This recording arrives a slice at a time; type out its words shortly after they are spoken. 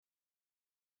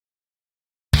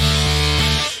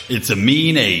It's a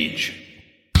mean age.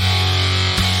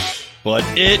 But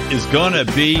it is going to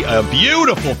be a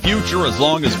beautiful future as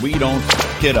long as we don't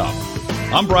f*** it up.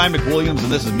 I'm Brian McWilliams,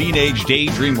 and this is Mean Age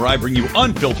Daydream, where I bring you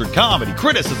unfiltered comedy,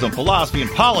 criticism, philosophy,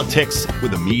 and politics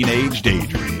with a Mean Age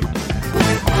Daydream.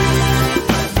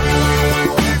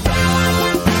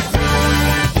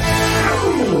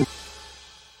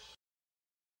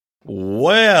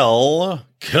 Welcome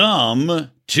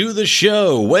to the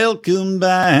show. Welcome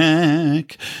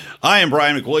back. I am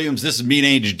Brian McWilliams. This is Mean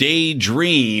Age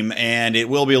Daydream, and it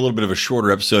will be a little bit of a shorter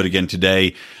episode again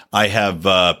today. I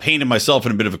have painted myself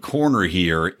in a bit of a corner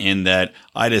here in that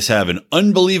I just have an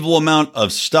unbelievable amount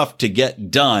of stuff to get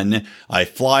done. I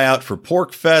fly out for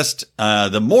Pork Fest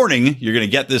the morning. You're going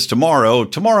to get this tomorrow.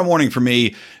 Tomorrow morning for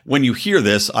me, when you hear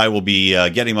this, I will be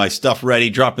getting my stuff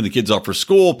ready, dropping the kids off for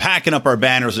school, packing up our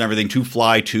banners and everything to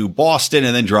fly to Boston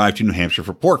and then drive to New Hampshire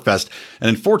for Pork Fest. And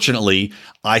unfortunately,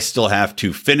 I still have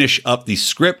to finish up the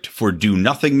script for Do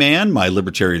Nothing Man, my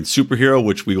libertarian superhero,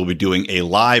 which we will be doing a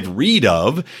live read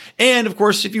of. And of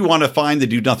course, if you want to find the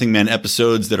Do Nothing Man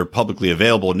episodes that are publicly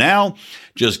available now,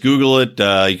 just Google it.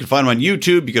 You can find them on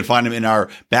YouTube. You can find them in our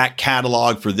back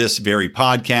catalog for this very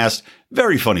podcast.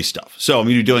 Very funny stuff. So I'm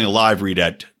going to be doing a live read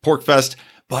at PorkFest,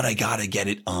 but I got to get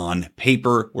it on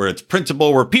paper where it's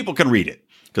printable, where people can read it.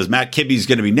 Because Matt Kibbe is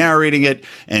going to be narrating it,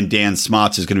 and Dan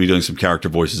Smots is going to be doing some character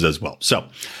voices as well. So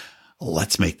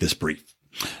let's make this brief.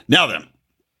 Now then,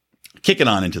 kicking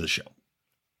on into the show.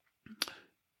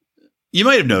 You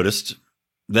might have noticed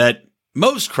that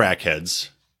most crackheads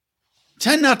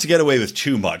tend not to get away with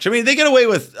too much. I mean, they get away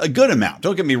with a good amount.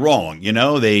 Don't get me wrong. You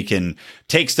know, they can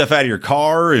take stuff out of your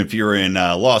car if you're in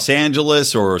Los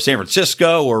Angeles or San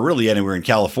Francisco or really anywhere in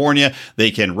California.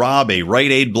 They can rob a Rite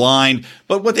Aid blind.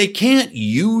 But what they can't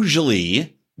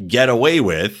usually get away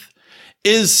with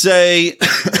is, say,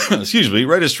 excuse me,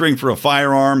 write a string for a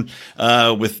firearm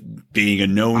with being a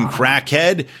known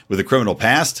crackhead with a criminal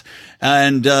past,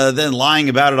 and then lying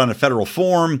about it on a federal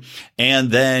form,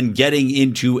 and then getting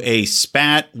into a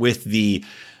spat with the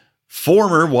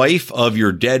former wife of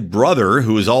your dead brother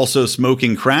who is also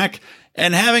smoking crack,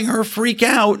 and having her freak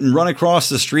out and run across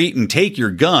the street and take your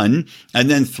gun and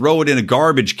then throw it in a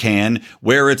garbage can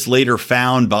where it's later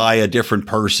found by a different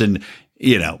person,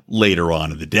 you know, later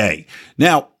on in the day.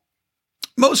 Now,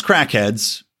 most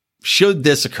crackheads, should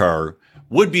this occur,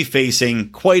 would be facing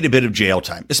quite a bit of jail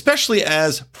time, especially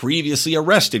as previously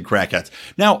arrested crackheads.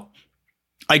 Now,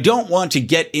 I don't want to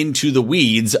get into the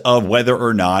weeds of whether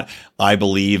or not I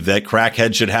believe that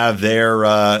crackheads should have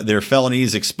their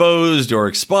felonies exposed or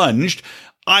expunged.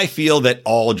 I feel that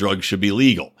all drugs should be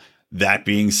legal. That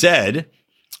being said,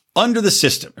 under the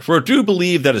system, if we do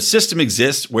believe that a system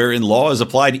exists wherein law is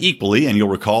applied equally, and you'll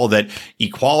recall that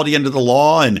equality under the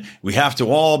law and we have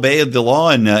to all obey the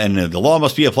law and the law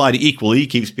must be applied equally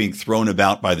keeps being thrown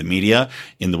about by the media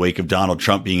in the wake of Donald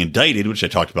Trump being indicted, which I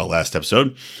talked about last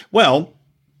episode. Well,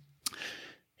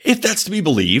 if that's to be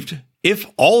believed, if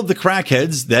all of the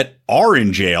crackheads that are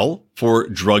in jail for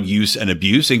drug use and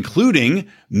abuse, including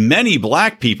many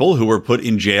black people who were put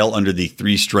in jail under the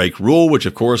 3-strike rule, which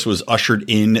of course was ushered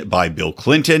in by Bill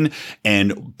Clinton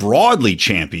and broadly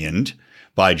championed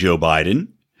by Joe Biden,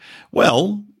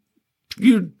 well,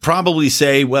 you'd probably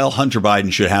say, well, Hunter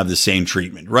Biden should have the same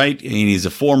treatment, right? I mean, he's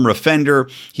a former offender.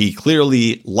 He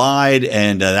clearly lied,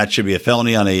 and that should be a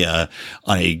felony on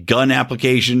a gun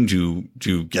application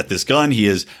to get this gun. He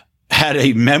has had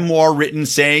a memoir written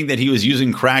saying that he was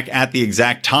using crack at the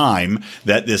exact time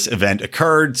that this event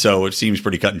occurred. So it seems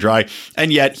pretty cut and dry.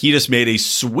 And yet he just made a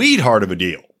sweetheart of a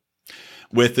deal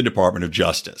with the Department of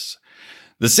Justice.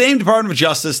 The same Department of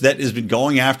Justice that has been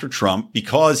going after Trump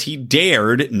because he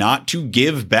dared not to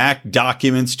give back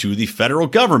documents to the federal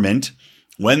government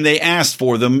when they asked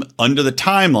for them under the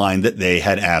timeline that they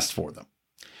had asked for them.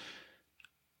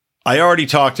 I already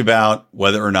talked about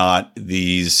whether or not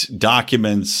these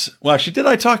documents, well, actually, did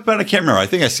I talk about it? I can't remember. I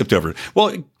think I skipped over it.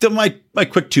 Well, my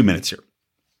quick 2 minutes here.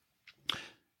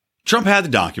 Trump had the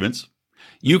documents.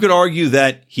 You could argue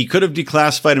that he could have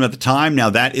declassified them at the time. Now,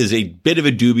 that is a bit of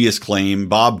a dubious claim.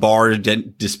 Bob Barr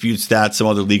disputes that. Some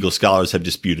other legal scholars have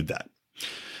disputed that.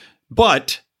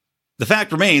 But the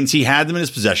fact remains he had them in his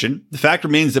possession. The fact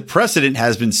remains that precedent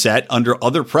has been set under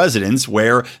other presidents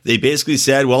where they basically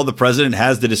said, well, the president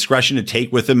has the discretion to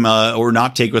take with him or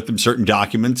not take with him certain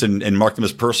documents and mark them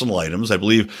as personal items. I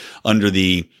believe under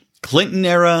the Clinton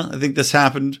era, I think this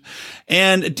happened.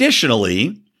 And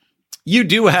additionally, you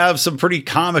do have some pretty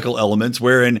comical elements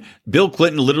wherein Bill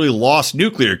Clinton literally lost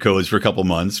nuclear codes for a couple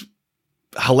months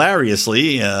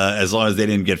hilariously, as long as they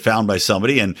didn't get found by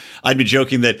somebody. And I'd be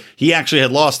joking that he actually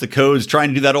had lost the codes trying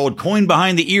to do that old coin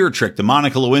behind the ear trick to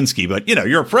Monica Lewinsky. But,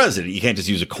 you're a president. You can't just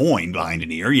use a coin behind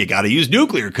an ear. You got to use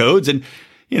nuclear codes. And,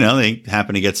 they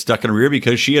happened to get stuck in her ear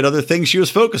because she had other things she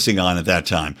was focusing on at that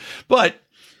time. But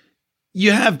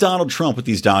you have Donald Trump with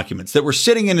these documents that were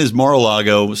sitting in his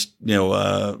Mar-a-Lago,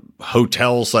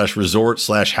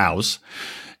 hotel/resort/house,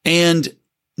 and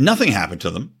nothing happened to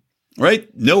them, right?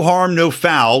 No harm, no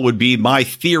foul would be my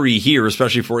theory here,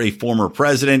 especially for a former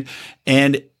president.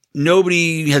 And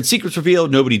nobody had secrets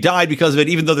revealed. Nobody died because of it,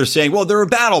 even though they're saying, well, there are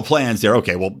battle plans there.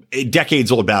 Okay, well,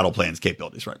 decades old battle plans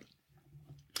capabilities, right?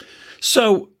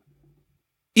 So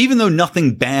even though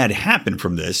nothing bad happened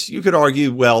from this, you could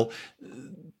argue, well,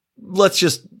 let's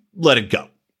just let it go,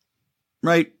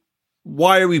 right?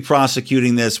 Why are we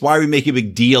prosecuting this? Why are we making a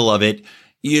big deal of it?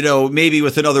 Maybe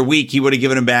with another week, he would have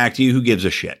given him back to you. Who gives a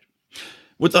shit?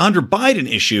 With the Hunter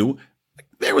Biden issue,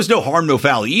 there was no harm, no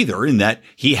foul either, in that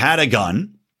he had a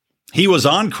gun. He was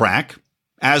on crack,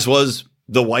 as was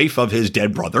the wife of his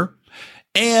dead brother.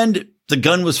 And the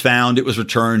gun was found. It was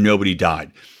returned. Nobody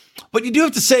died. But you do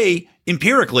have to say,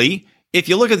 empirically, if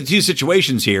you look at the two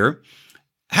situations here,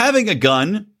 having a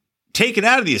gun taken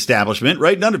out of the establishment,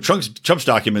 right? None of Trump's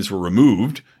documents were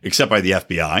removed except by the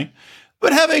FBI.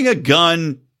 But having a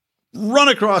gun run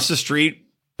across the street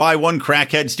by one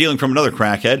crackhead stealing from another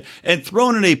crackhead and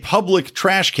thrown in a public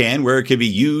trash can where it could be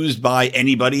used by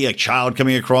anybody, a child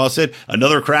coming across it,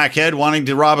 another crackhead wanting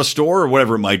to rob a store or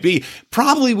whatever it might be,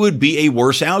 probably would be a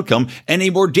worse outcome and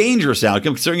a more dangerous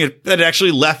outcome considering that it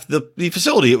actually left the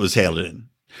facility it was held in.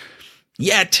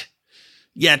 Yet,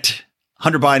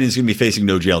 Hunter Biden is going to be facing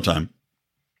no jail time.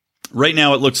 Right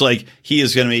now, it looks like he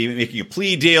is going to be making a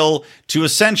plea deal to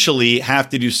essentially have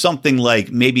to do something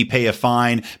like maybe pay a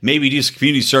fine, maybe do some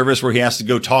community service where he has to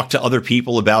go talk to other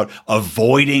people about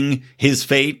avoiding his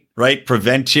fate, right?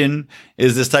 Prevention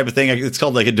is this type of thing. It's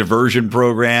called like a diversion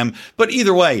program. But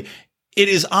either way, it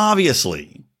is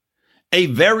obviously a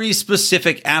very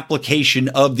specific application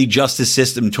of the justice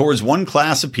system towards one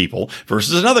class of people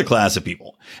versus another class of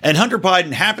people. And Hunter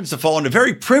Biden happens to fall in a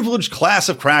very privileged class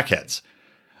of crackheads.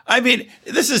 I mean,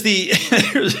 there's an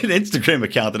Instagram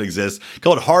account that exists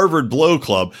called Harvard Blow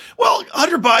Club. Well,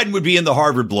 Hunter Biden would be in the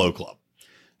Harvard Blow Club.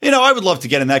 I would love to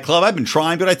get in that club. I've been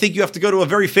trying, but I think you have to go to a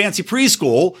very fancy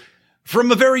preschool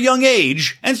from a very young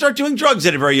age and start doing drugs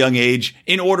at a very young age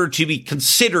in order to be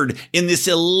considered in this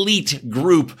elite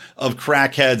group of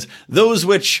crackheads, those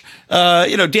which,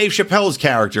 Dave Chappelle's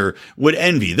character would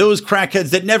envy, those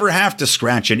crackheads that never have to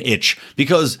scratch an itch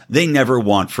because they never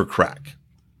want for crack.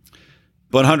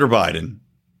 But Hunter Biden,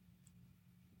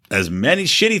 as many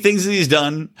shitty things as he's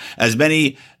done, as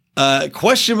many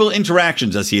questionable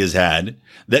interactions as he has had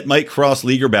that might cross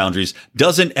legal boundaries,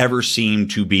 doesn't ever seem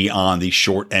to be on the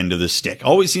short end of the stick.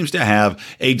 Always seems to have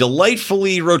a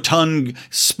delightfully rotund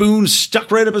spoon stuck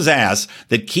right up his ass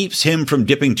that keeps him from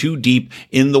dipping too deep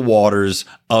in the waters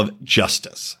of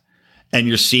justice. And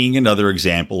you're seeing another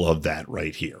example of that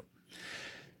right here.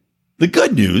 The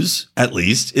good news, at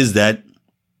least, is that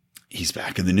he's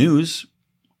back in the news.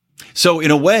 So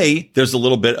in a way, there's a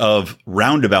little bit of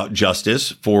roundabout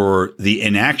justice for the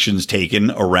inactions taken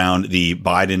around the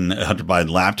Hunter Biden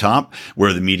laptop,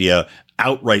 where the media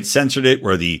outright censored it,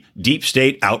 where the deep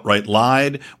state outright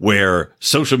lied, where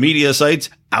social media sites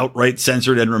outright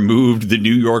censored and removed the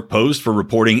New York Post for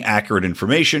reporting accurate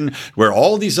information, where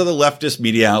all these other leftist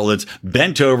media outlets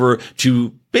bent over to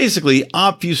basically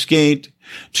obfuscate,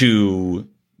 to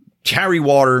carry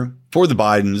water for the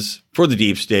Bidens, for the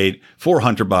deep state, for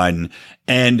Hunter Biden,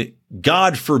 and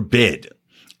God forbid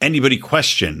anybody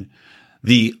question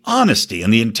the honesty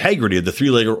and the integrity of the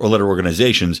three-letter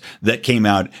organizations that came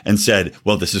out and said,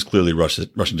 well, this is clearly Russian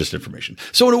disinformation.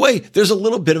 So in a way, there's a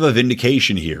little bit of a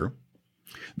vindication here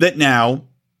that now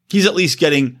he's at least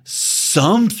getting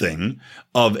something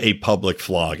of a public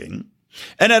flogging,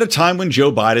 and at a time when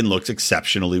Joe Biden looks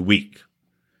exceptionally weak.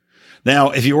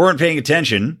 Now, if you weren't paying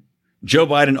attention, Joe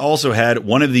Biden also had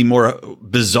one of the more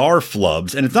bizarre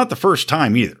flubs, and it's not the first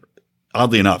time either,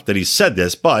 oddly enough, that he's said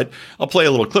this, but I'll play a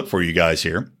little clip for you guys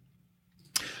here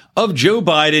of Joe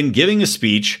Biden giving a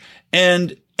speech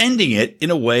and ending it in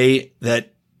a way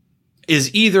that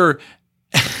is either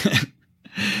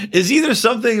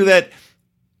something that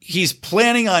he's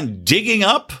planning on digging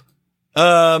up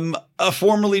a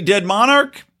formerly dead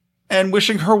monarch and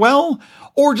wishing her well,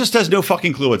 or just has no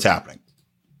fucking clue what's happening.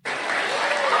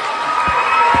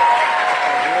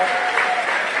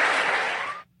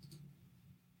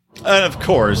 And of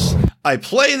course, I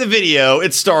play the video,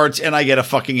 it starts, and I get a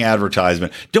fucking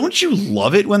advertisement. Don't you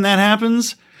love it when that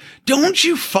happens? Don't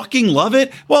you fucking love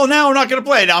it? Well, now I'm not going to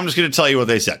play it. Now I'm just going to tell you what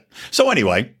they said. So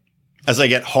anyway, as I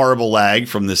get horrible lag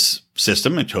from this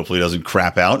system, and hopefully it doesn't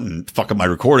crap out and fuck up my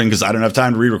recording because I don't have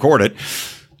time to re-record it,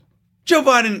 Joe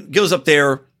Biden goes up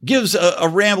there, gives a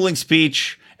rambling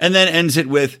speech, and then ends it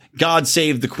with, God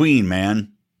save the Queen, man.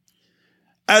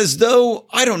 As though,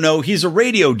 I don't know, he's a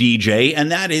radio DJ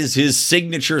and that is his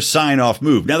signature sign-off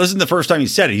move. Now, this isn't the first time he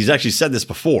said it. He's actually said this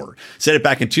before. Said it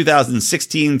back in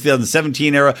 2016,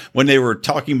 2017 era when they were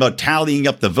talking about tallying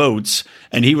up the votes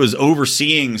and he was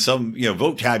overseeing some,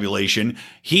 vote tabulation.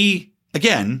 He,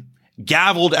 again,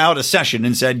 gavelled out a session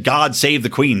and said, God save the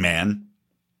Queen, man.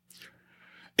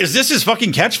 Is this his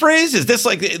fucking catchphrase? Is this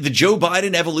like the Joe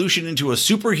Biden evolution into a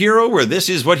superhero where this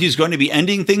is what he's going to be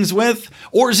ending things with?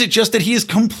 Or is it just that he has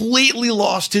completely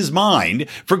lost his mind,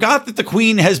 forgot that the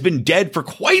Queen has been dead for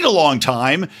quite a long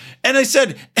time, and I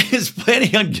said is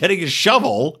planning on getting a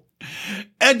shovel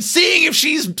and seeing if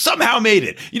she's somehow made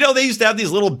it? They used to have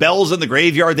these little bells in the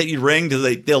graveyard that you'd ring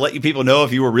they'll let you people know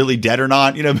if you were really dead or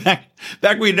not. Back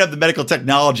when we didn't have the medical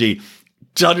technology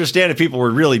to understand if people were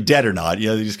really dead or not.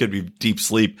 They just could be deep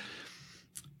sleep.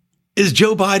 Is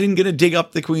Joe Biden going to dig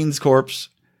up the Queen's corpse?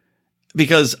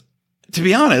 Because, to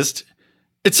be honest,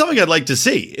 it's something I'd like to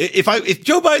see. If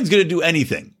Joe Biden's going to do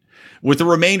anything with the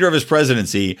remainder of his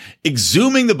presidency,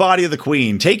 exhuming the body of the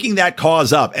Queen, taking that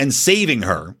cause up and saving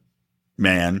her,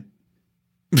 man,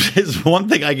 is one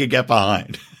thing I could get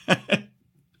behind.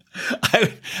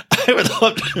 I would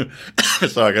love to.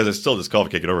 Sorry, guys, I still just cough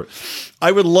kicking over. I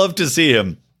would love to see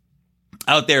him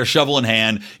out there, shovel in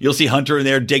hand. You'll see Hunter in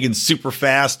there digging super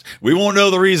fast. We won't know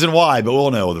the reason why, but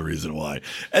we'll know the reason why.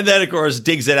 And then, of course,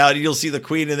 digs it out, and you'll see the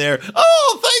Queen in there.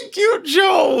 Oh, thank you,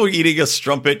 Joe. Eating a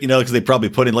strumpet, because they probably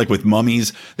put in, like with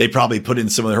mummies, they probably put in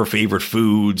some of her favorite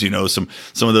foods, some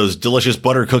of those delicious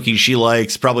butter cookies she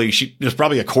likes. There's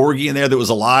probably a corgi in there that was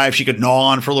alive. She could gnaw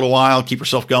on for a little while, keep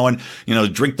herself going,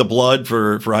 drink the blood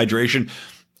for hydration.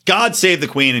 God save the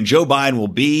Queen, and Joe Biden will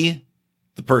be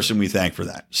the person we thank for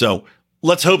that. So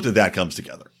let's hope that comes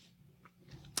together.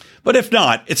 But if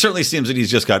not, it certainly seems that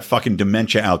he's just got fucking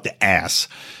dementia out the ass.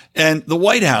 And the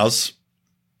White House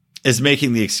is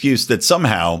making the excuse that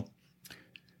somehow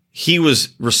he was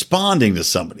responding to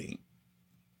somebody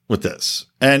with this.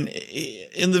 And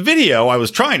in the video I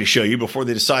was trying to show you before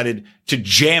they decided to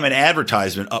jam an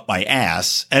advertisement up my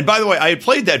ass. And by the way, I had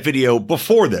played that video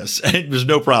before this and it was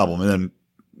no problem. And then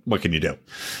what can you do?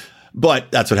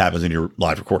 But that's what happens in your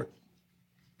live recording.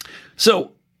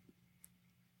 So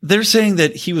they're saying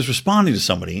that he was responding to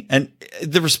somebody, and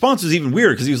the response is even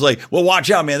weird because he was like, well,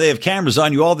 watch out, man. They have cameras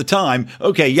on you all the time.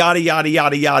 Okay, yada, yada,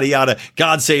 yada, yada, yada.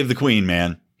 God save the Queen,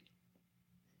 man.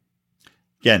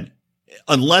 Again,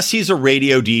 unless he's a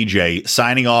radio DJ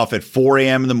signing off at 4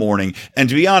 a.m. in the morning, and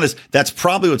to be honest, that's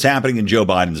probably what's happening in Joe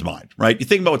Biden's mind, right? You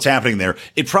think about what's happening there.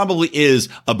 It probably is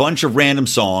a bunch of random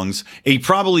songs. He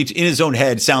probably, in his own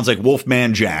head, sounds like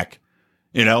Wolfman Jack.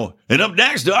 And up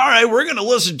next, all right, we're going to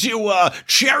listen to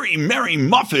Cherry Mary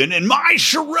Muffin and My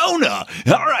Sharona.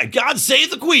 All right, God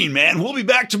save the Queen, man. We'll be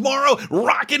back tomorrow,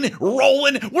 rocking,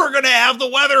 rolling. We're going to have the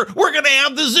weather. We're going to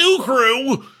have the zoo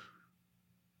crew.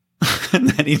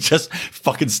 And then he just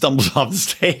fucking stumbles off the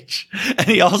stage. And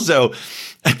he also,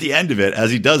 at the end of it,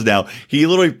 as he does now, he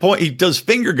literally he does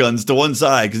finger guns to one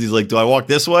side because he's like, do I walk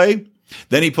this way?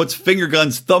 Then he puts finger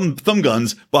guns, thumb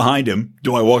guns behind him.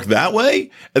 Do I walk that way?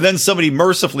 And then somebody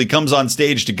mercifully comes on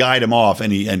stage to guide him off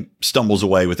and stumbles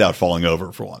away without falling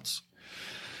over for once.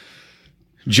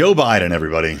 Joe Biden,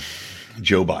 everybody.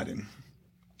 Joe Biden.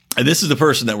 And this is the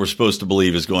person that we're supposed to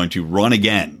believe is going to run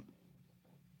again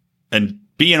and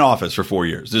be in office for 4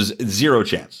 years. There's zero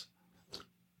chance.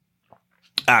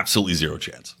 Absolutely zero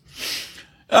chance.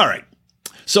 All right.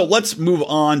 So let's move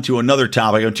on to another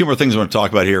topic. I have two more things I want to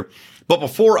talk about here. But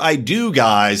before I do,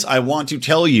 guys, I want to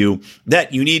tell you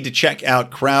that you need to check out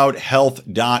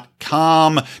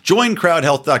crowdhealth.com. Join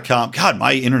crowdhealth.com. God,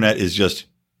 my internet is just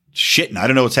shitting. I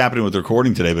don't know what's happening with the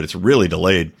recording today, but it's really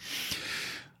delayed.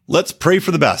 Let's pray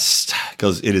for the best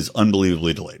because it is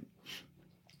unbelievably delayed.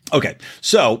 Okay,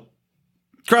 so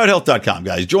crowdhealth.com,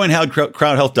 guys. Join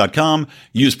crowdhealth.com.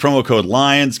 Use promo code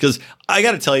LIONS because I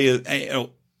got to tell you,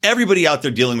 everybody out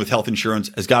there dealing with health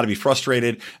insurance has got to be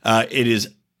frustrated. It is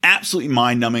absolutely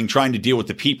mind-numbing trying to deal with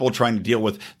the people, trying to deal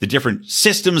with the different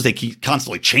systems. They keep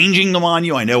constantly changing them on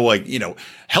you. I know,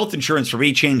 health insurance for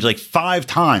me changed like 5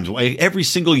 times. Every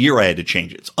single year I had to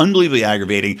change it. It's unbelievably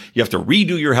aggravating. You have to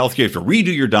redo your healthcare. You have to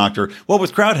redo your doctor. Well,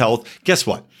 with Crowd Health, guess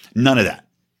what? None of that.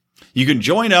 You can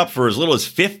join up for as little as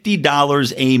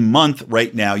 $50 a month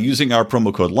right now using our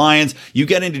promo code LIONS. You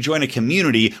get in to join a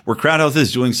community where Crowd Health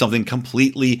is doing something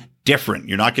completely different.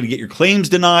 You're not going to get your claims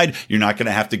denied. You're not going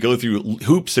to have to go through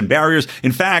hoops and barriers.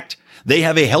 In fact, they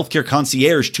have a healthcare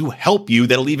concierge to help you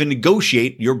that'll even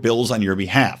negotiate your bills on your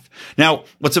behalf. Now,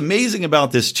 what's amazing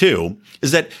about this too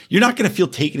is that you're not going to feel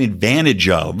taken advantage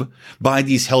of by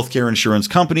these healthcare insurance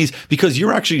companies because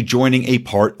you're actually joining a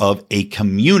part of a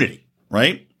community,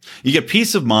 right? You get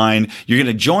peace of mind. You're going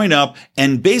to join up,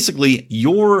 and basically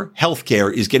your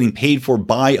healthcare is getting paid for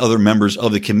by other members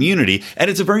of the community. And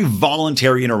it's a very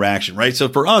voluntary interaction, right? So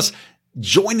for us,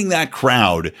 joining that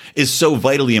crowd is so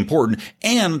vitally important.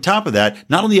 And on top of that,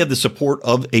 not only have the support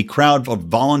of a crowd of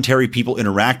voluntary people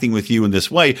interacting with you in this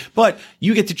way, but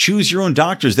you get to choose your own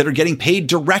doctors that are getting paid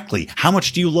directly. How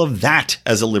much do you love that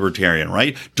as a libertarian,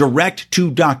 right? Direct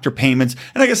to doctor payments.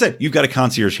 And like I said, you've got a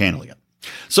concierge handling it.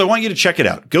 So I want you to check it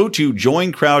out. Go to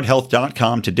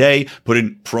joincrowdhealth.com today, put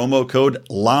in promo code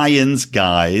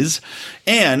LIONSGUYS,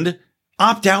 and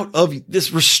opt out of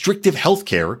this restrictive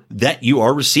healthcare that you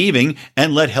are receiving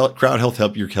and let Crowd Health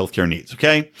help your healthcare needs.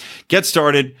 Okay. Get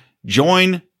started.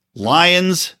 Join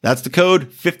Lions. That's the code,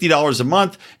 $50 a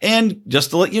month. And just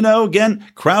to let you know, again,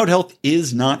 Crowd Health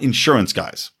is not insurance,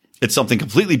 guys. It's something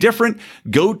completely different.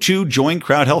 Go to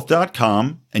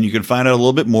joincrowdhealth.com and you can find out a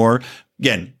little bit more.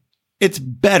 Again, it's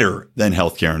better than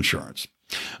healthcare insurance.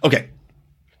 Okay.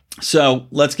 So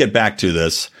let's get back to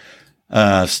this.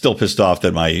 Still pissed off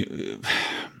that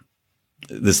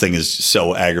this thing is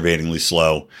so aggravatingly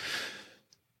slow.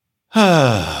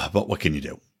 But what can you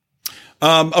do?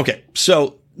 Okay.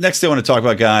 So next thing I want to talk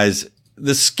about, guys,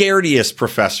 the scariest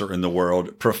professor in the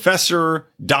world,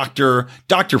 Dr.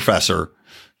 Professor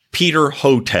Peter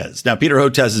Hotez. Now, Peter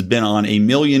Hotez has been on a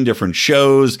million different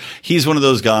shows. He's one of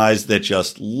those guys that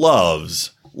just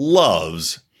loves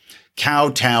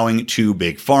kowtowing to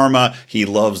big pharma. He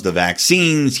loves the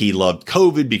vaccines. He loved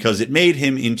COVID because it made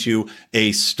him into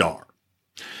a star.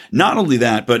 Not only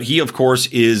that, but he, of course,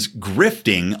 is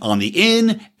grifting on the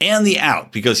in and the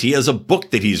out because he has a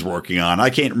book that he's working on. I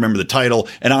can't remember the title,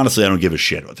 and honestly, I don't give a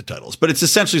shit about the titles, but it's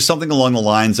essentially something along the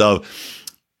lines of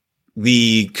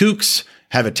the kooks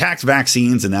have attacked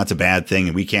vaccines, and that's a bad thing,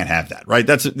 and we can't have that, right?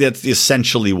 That's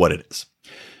essentially what it is.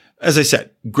 As I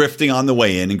said, grifting on the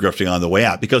way in and grifting on the way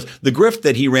out, because the grift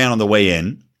that he ran on the way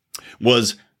in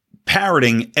was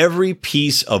parroting every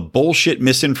piece of bullshit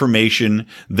misinformation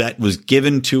that was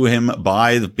given to him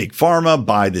by the big pharma,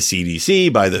 by the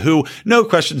CDC, by the WHO. No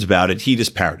questions about it. He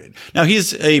just parroted. Now,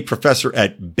 he's a professor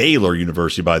at Baylor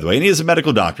University, by the way, and he is a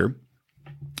medical doctor.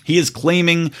 He is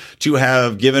claiming to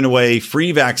have given away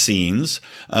free vaccines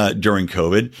during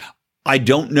COVID. I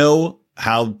don't know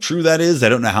how true that is. I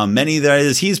don't know how many that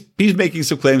is. He's making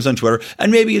some claims on Twitter,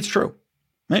 and maybe it's true.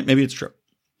 Right? Maybe it's true.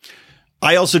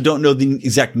 I also don't know the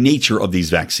exact nature of these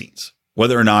vaccines,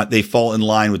 whether or not they fall in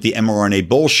line with the mRNA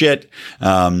bullshit,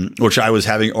 which I was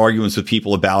having arguments with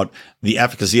people about the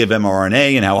efficacy of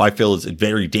mRNA and how I feel it's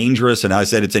very dangerous. And I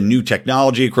said it's a new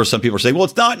technology. Of course, some people are saying, well,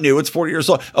 it's not new. It's 40 years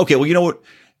old. Okay, well, you know what?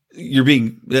 You're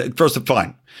being first of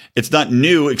fine. It's not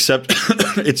new, except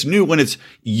it's new when it's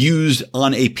used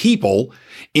on a people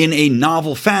in a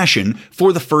novel fashion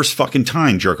for the first fucking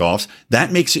time, jerk offs.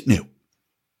 That makes it new.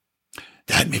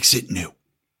 That makes it new.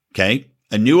 Okay.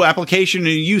 A new application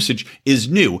and usage is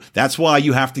new. That's why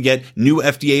you have to get new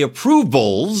FDA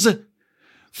approvals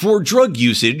for drug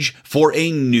usage for a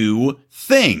new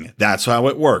thing. That's how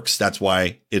it works. That's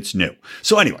why it's new.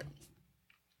 So anyway.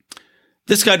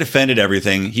 This guy defended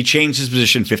everything. He changed his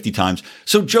position 50 times.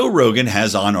 So Joe Rogan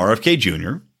has on RFK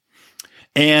Jr.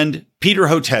 and Peter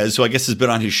Hotez, who I guess has been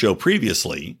on his show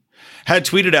previously, had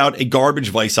tweeted out a garbage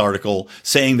Vice article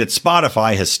saying that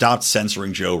Spotify has stopped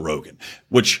censoring Joe Rogan,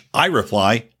 which I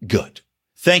reply, good.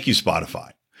 Thank you,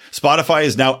 Spotify. Spotify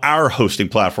is now our hosting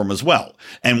platform as well.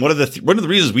 And one of the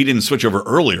reasons we didn't switch over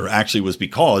earlier actually was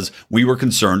because we were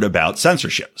concerned about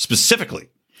censorship, specifically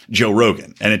Joe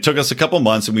Rogan. And it took us a couple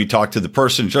months, and we talked to the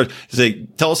person in charge to say,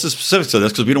 tell us the specifics of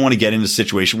this, because we don't want to get into a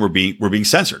situation where we're being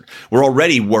censored. We're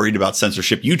already worried about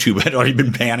censorship. YouTube had already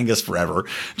been banning us forever,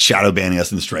 shadow banning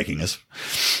us and striking us,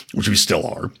 which we still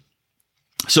are.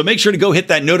 So make sure to go hit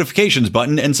that notifications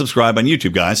button and subscribe on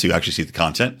YouTube, guys, so you actually see the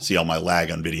content, see all my lag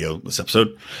on video this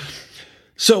episode.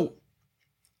 So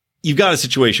you've got a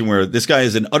situation where this guy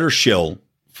is an utter shill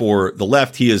for the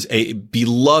left. He is a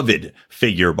beloved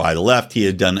figure by the left. He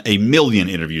had done a million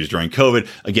interviews during COVID,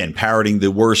 again, parroting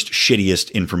the worst,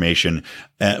 shittiest information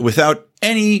without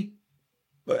any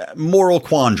moral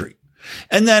quandary.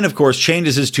 And then, of course,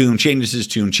 changes his tune,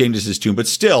 but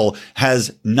still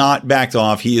has not backed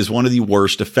off. He is one of the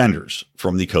worst offenders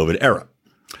from the COVID era.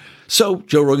 So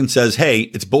Joe Rogan says, hey,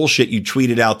 it's bullshit. You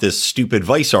tweeted out this stupid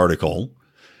Vice article,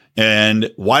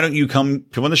 and why don't you come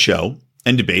on the show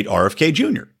and debate RFK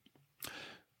Jr.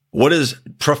 What does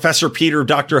Professor Peter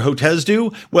Dr. Hotez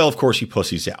do? Well, of course, he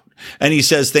pussies out. And he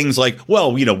says things like,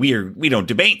 well, we don't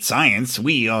debate science.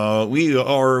 We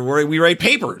write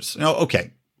papers.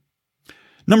 Okay.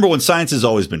 Number one, science has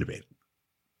always been debated.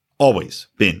 Always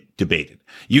been debated.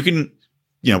 You can,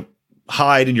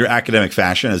 hide in your academic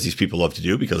fashion, as these people love to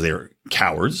do because they're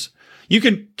cowards. You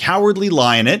can cowardly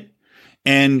lie in it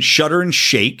and shudder and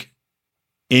shake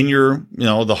in your,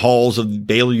 the halls of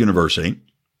Baylor University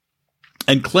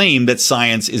and claim that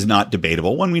science is not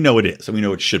debatable when we know it is, and we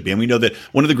know it should be. And we know that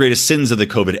one of the greatest sins of the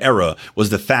COVID era was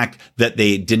the fact that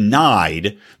they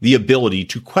denied the ability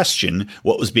to question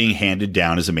what was being handed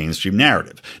down as a mainstream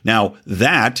narrative. Now,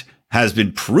 that has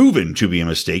been proven to be a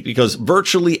mistake because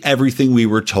virtually everything we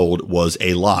were told was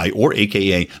a lie, or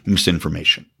AKA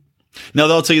misinformation. Now,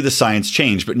 they'll tell you the science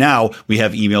changed, but now we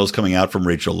have emails coming out from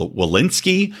Rachel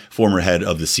Walensky, former head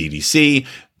of the CDC,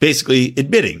 basically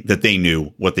admitting that they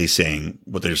knew what they're saying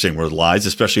were lies,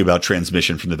 especially about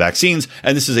transmission from the vaccines.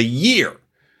 And this is a year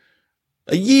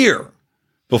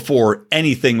before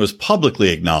anything was publicly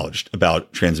acknowledged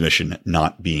about transmission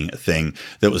not being a thing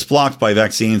that was blocked by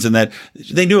vaccines, and that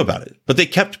they knew about it. But they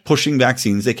kept pushing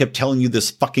vaccines. They kept telling you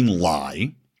this fucking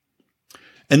lie.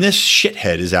 And this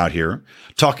shithead is out here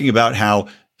talking about how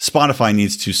Spotify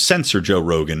needs to censor Joe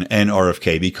Rogan and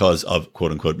RFK because of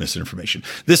quote unquote misinformation.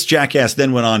 This jackass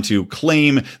then went on to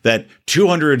claim that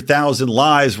 200,000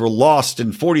 lives were lost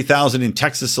and 40,000 in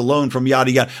Texas alone from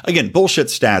yada yada. Again, bullshit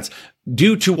stats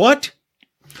due to what?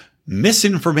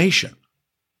 Misinformation.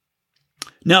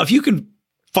 Now, if you can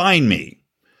find me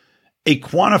a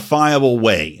quantifiable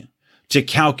way to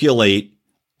calculate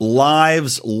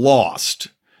lives lost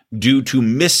due to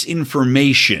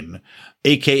misinformation,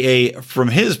 AKA from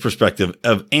his perspective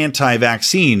of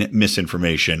anti-vaccine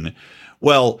misinformation,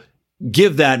 well,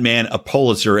 give that man a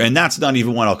Pulitzer, and that's not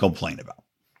even what I'll complain about.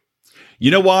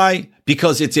 You know why?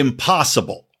 Because it's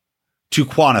impossible to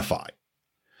quantify.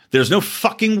 There's no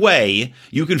fucking way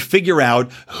you can figure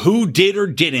out who did or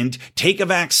didn't take a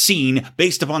vaccine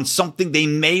based upon something they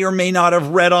may or may not have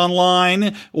read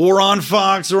online or on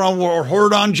Fox or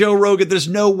heard on Joe Rogan. There's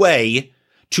no way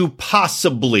to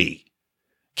possibly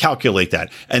calculate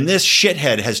that. And this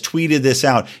shithead has tweeted this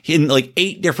out in like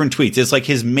 8 different tweets. It's like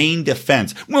his main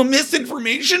defense. Well,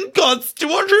 misinformation caused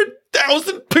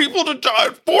 200,000 people to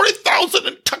die, 40,000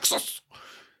 in Texas.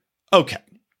 Okay.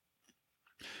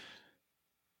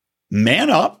 Man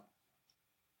up.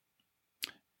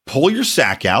 Pull your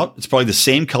sack out. It's probably the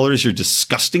same color as your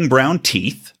disgusting brown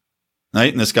teeth.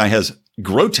 Right? And this guy has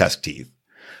grotesque teeth.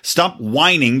 Stop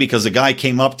whining because a guy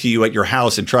came up to you at your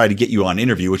house and tried to get you on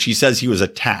interview, which he says he was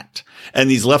attacked. And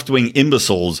these left-wing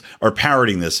imbeciles are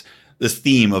parroting this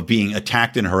theme of being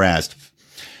attacked and harassed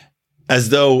as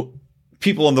though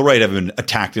people on the right have been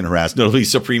attacked and harassed, notably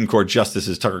Supreme Court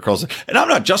Justices Tucker Carlson. And I'm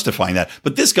not justifying that,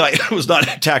 but this guy was not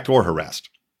attacked or harassed.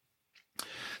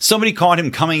 Somebody caught him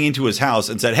coming into his house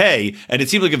and said, hey, and it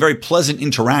seemed like a very pleasant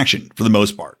interaction for the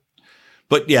most part.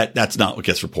 But yet that's not what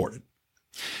gets reported.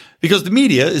 Because the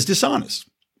media is dishonest.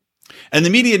 And the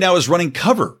media now is running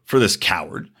cover for this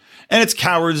coward. And it's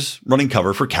cowards running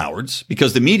cover for cowards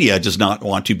because the media does not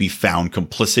want to be found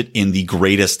complicit in the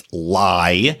greatest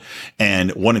lie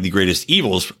and one of the greatest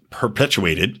evils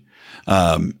perpetuated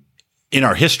in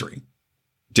our history.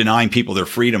 Denying people their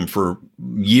freedom for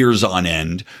years on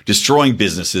end, destroying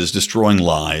businesses, destroying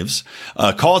lives,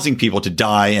 causing people to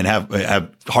die and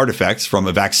have heart effects from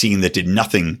a vaccine that did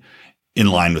nothing in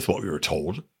line with what we were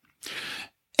told.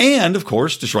 And, of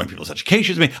course, destroying people's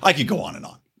education. I mean, I could go on and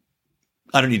on.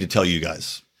 I don't need to tell you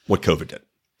guys what COVID did.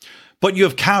 But you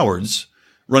have cowards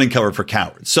running cover for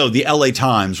cowards. So the LA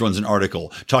Times runs an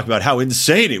article talking about how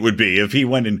insane it would be if he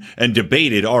went and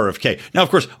debated RFK. Now,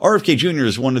 of course, RFK Jr.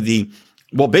 is one of the,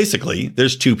 well, basically,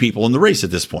 there's 2 people in the race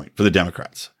at this point for the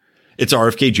Democrats. It's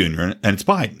RFK Jr. and it's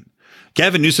Biden.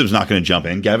 Gavin Newsom's not going to jump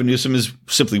in. Gavin Newsom is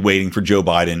simply waiting for Joe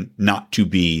Biden not to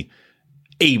be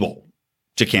able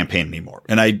to campaign anymore.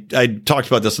 And I talked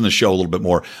about this on the show a little bit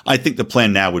more. I think the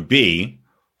plan now would be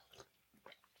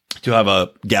to have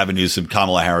a Gavin Newsom,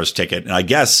 Kamala Harris ticket. And I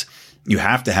guess you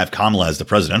have to have Kamala as the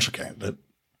presidential candidate.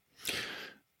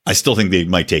 I still think they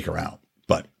might take her out.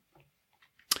 But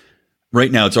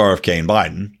right now it's RFK and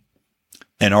Biden.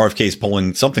 And RFK is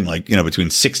polling something like, between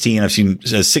 16, I've seen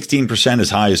 16% as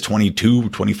high as 22,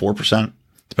 24%,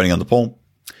 depending on the poll.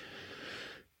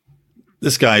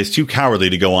 This guy is too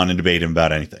cowardly to go on and debate him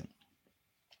about anything.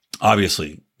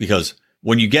 Obviously, because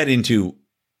when you get into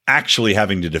actually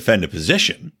having to defend a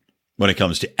position when it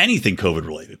comes to anything COVID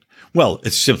related, well,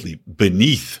 it's simply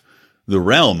beneath the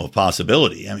realm of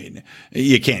possibility. I mean,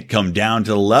 you can't come down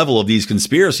to the level of these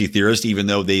conspiracy theorists, even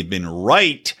though they've been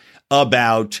right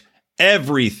about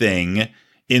everything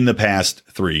in the past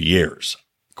 3 years.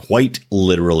 Quite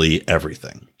literally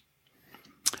everything.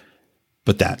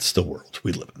 But that's the world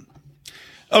we live in.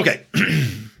 Okay.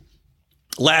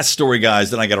 Last story,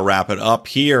 guys, then I got to wrap it up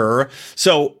here.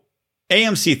 So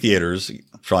AMC theaters,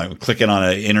 probably clicking on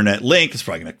an internet link. It's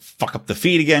probably going to fuck up the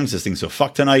feed again because this thing's so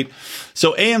fucked tonight.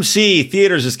 So AMC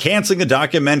theaters is canceling a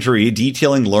documentary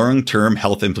detailing long-term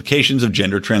health implications of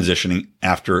gender transitioning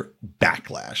after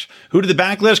backlash. Who did the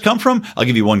backlash come from? I'll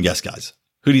give you one guess, guys.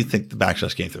 Who do you think the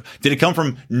backlash came through? Did it come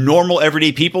from normal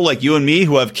everyday people like you and me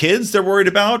who have kids they're worried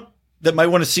about that might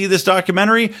want to see this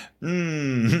documentary?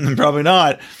 Probably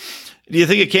not. Do you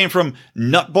think it came from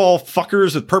nutball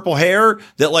fuckers with purple hair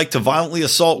that like to violently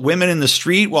assault women in the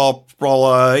street while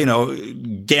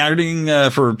gagging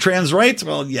for trans rights?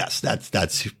 Well, yes,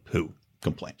 that's who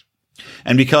complained.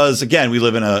 And because, again, we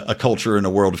live in a culture in a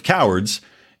world of cowards,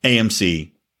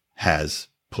 AMC has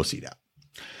pussied out.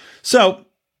 So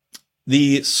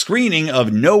the screening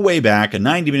of No Way Back, a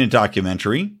 90-minute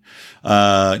documentary,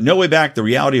 No Way Back, The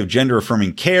Reality of Gender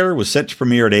Affirming Care, was set to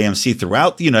premiere at AMC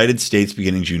throughout the United States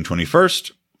beginning June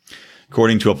 21st,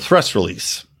 according to a press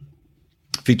release.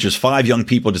 It features 5 young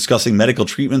people discussing medical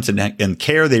treatments and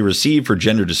care they received for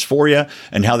gender dysphoria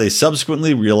and how they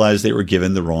subsequently realized they were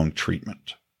given the wrong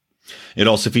treatment. It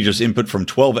also features input from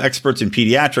 12 experts in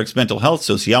pediatrics, mental health,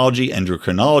 sociology,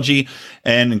 endocrinology,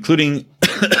 and including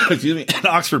an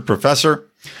Oxford professor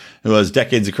who has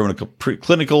decades of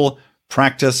clinical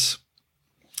practice.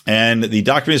 And the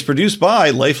documentary is produced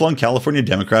by lifelong California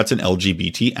Democrats and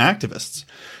LGBT activists.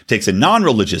 It takes a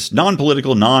non-religious,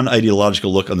 non-political,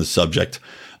 non-ideological look on the subject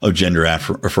of gender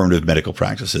affirmative medical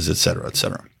practices, et cetera, et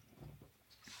cetera.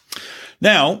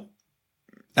 Now,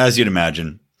 as you'd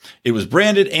imagine, it was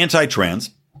branded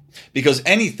anti-trans because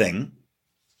anything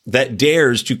that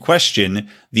dares to question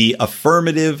the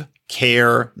affirmative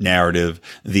care narrative,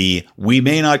 we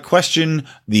may not question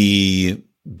the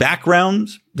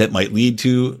backgrounds that might lead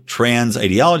to trans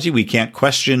ideology. We can't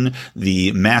question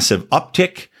the massive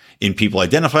uptick in people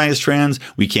identifying as trans.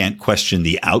 We can't question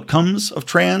the outcomes of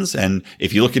trans. And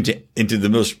if you look into the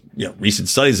most recent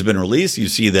studies that have been released, you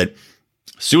see that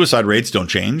suicide rates don't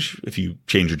change if you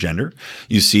change your gender.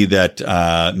 You see that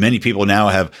many people now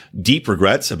have deep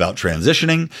regrets about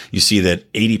transitioning. You see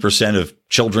that 80% of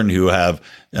children who have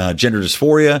gender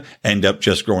dysphoria end up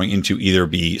just growing into either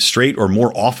be straight or,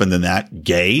 more often than that,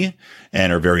 gay,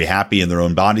 and are very happy in their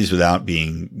own bodies without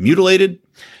being mutilated.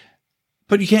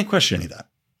 But you can't question any of that.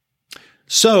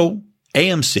 So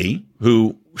AMC,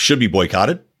 who should be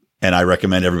boycotted, and I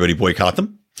recommend everybody boycott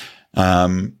them,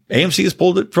 AMC has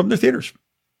pulled it from their theaters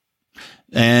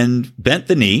and bent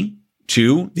the knee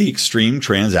to the extreme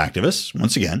trans activists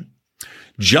once again.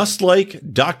 Just like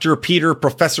Dr. Peter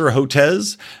Professor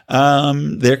Hotez,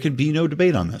 there can be no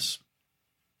debate on this.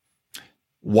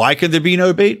 Why could there be no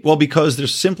debate? Well, because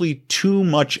there's simply too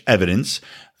much evidence,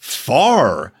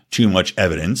 far too much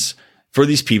evidence, for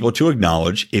these people to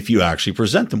acknowledge if you actually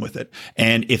present them with it.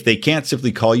 And if they can't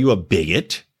simply call you a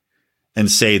bigot and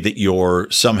say that you're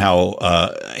somehow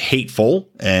hateful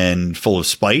and full of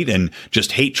spite and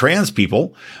just hate trans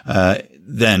people,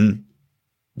 then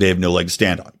they have no leg to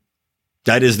stand on.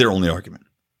 That is their only argument.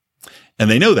 And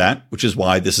they know that, which is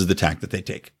why this is the tack that they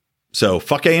take. So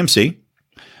fuck AMC.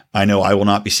 I know I will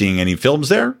not be seeing any films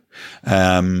there.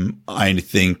 I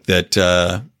think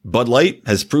that Bud Light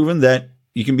has proven that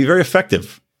you can be very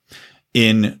effective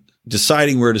in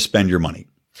deciding where to spend your money.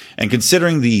 And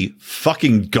considering the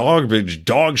fucking garbage,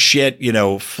 dog shit,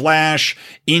 Flash,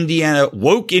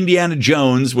 woke Indiana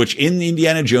Jones, which in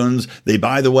Indiana Jones, they,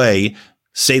 by the way,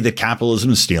 say that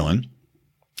capitalism is stealing.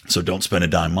 So don't spend a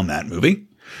dime on that movie.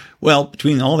 Well,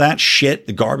 between all that shit,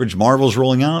 the garbage Marvel's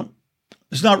rolling out,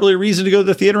 there's not really a reason to go to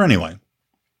the theater anyway.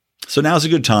 So now's a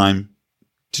good time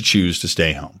to choose to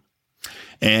stay home.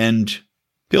 And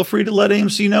feel free to let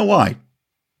AMC know why.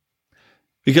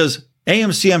 Because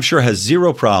AMC, I'm sure, has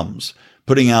zero problems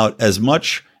putting out as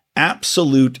much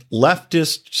absolute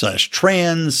leftist /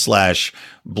 trans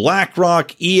 / BlackRock,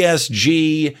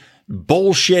 ESG,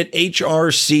 bullshit,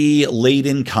 HRC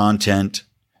laden content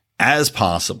as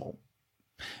possible,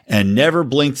 and never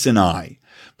blinks an eye.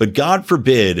 But God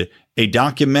forbid a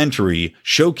documentary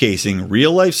showcasing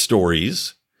real life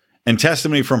stories and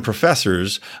testimony from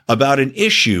professors about an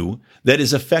issue that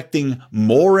is affecting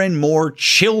more and more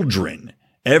children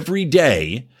every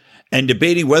day, and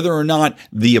debating whether or not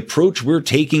the approach we're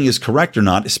taking is correct or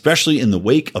not, especially in the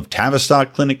wake of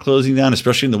Tavistock Clinic closing down,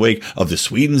 especially in the wake of the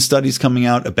Sweden studies coming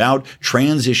out about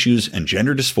trans issues and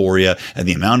gender dysphoria and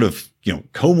the amount of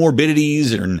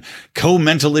comorbidities and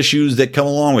co-mental issues that come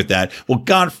along with that. Well,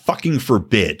 God fucking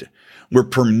forbid we're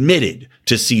permitted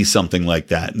to see something like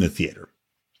that in the theater.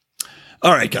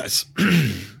 All right, guys.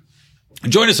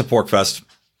 Join us at PorkFest.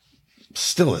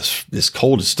 Still, this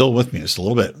cold is still with me. It's a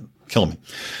little bit killing me.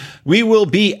 We will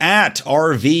be at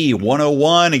RV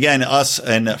 101. Again, us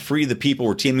and Free the People,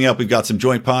 we're teaming up. We've got some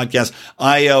joint podcasts.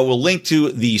 I will link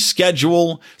to the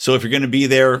schedule. So if you're going to be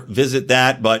there, visit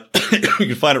that. But you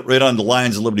can find it right on the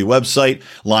Lions of Liberty website,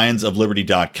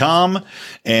 lionsofliberty.com.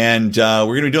 And we're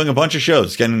going to be doing a bunch of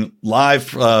shows, getting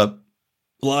live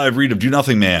read of Do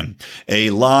Nothing Man,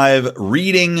 a live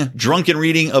drunken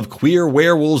reading of Queer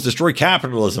Werewolves Destroy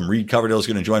Capitalism. Reed Coverdale is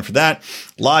going to join for that.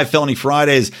 Live Felony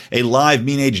Fridays, a live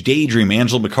Mean Age Daydream.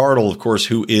 Angela McCardle, of course,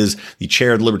 who is the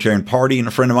chair of the Libertarian Party and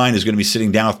a friend of mine, is going to be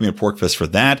sitting down with me at PorkFest for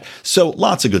that. So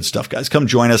lots of good stuff, guys. Come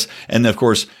join us. And of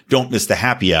course, don't miss the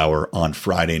happy hour on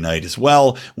Friday night as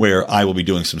well, where I will be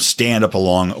doing some stand-up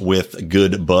along with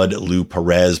good bud Lou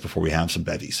Perez before we have some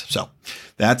bevies. So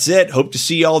that's it. Hope to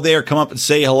see y'all there. Come up and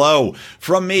say hello.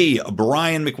 From me,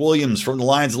 Brian McWilliams from the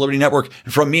Lions of Liberty Network,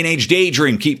 and from Mean Age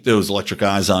Daydream. Keep those electric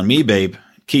eyes on me, babe.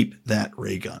 Keep that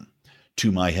ray gun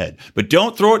to my head. But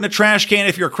don't throw it in a trash can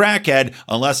if you're a crackhead,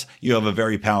 unless you have a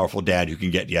very powerful dad who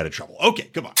can get you out of trouble. Okay,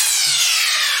 goodbye.